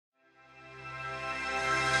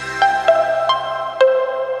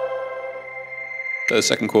The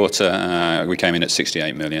second quarter, we came in at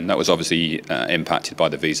 68 million. That was obviously impacted by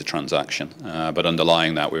the Visa transaction, but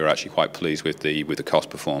underlying that, we were actually quite pleased with the cost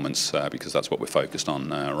performance because that's what we're focused on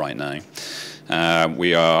right now.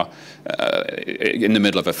 We are in the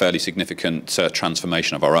middle of a fairly significant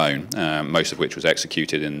transformation of our own, most of which was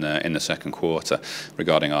executed in the second quarter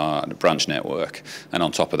regarding our branch network. And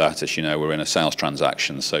on top of that, as you know, we're in a sales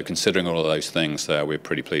transaction. So considering all of those things, we're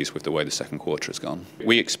pretty pleased with the way the second quarter has gone.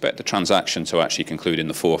 We expect the transaction to actually conclude in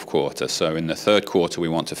the fourth quarter. So in the third quarter, we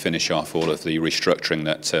want to finish off all of the restructuring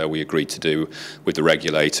that we agreed to do with the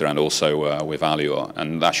regulator and also with Allure,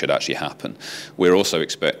 and that should actually happen. We're also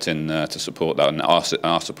expecting to support that and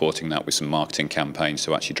are supporting that with some marketing campaigns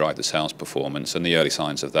to actually drive the sales performance, and the early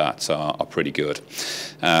signs of that are pretty good.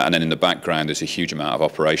 And then in the background, there's a huge amount of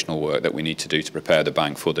operational work that we need to do to prepare the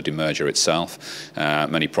bank for the demerger itself.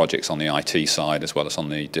 Many projects on the IT side as well as on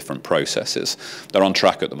the different processes. They're on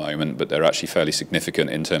track at the moment, but they're actually fairly significant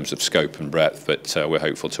in terms of scope and breadth, but we're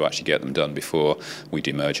hopeful to actually get them done before we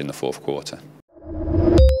demerge in the fourth quarter.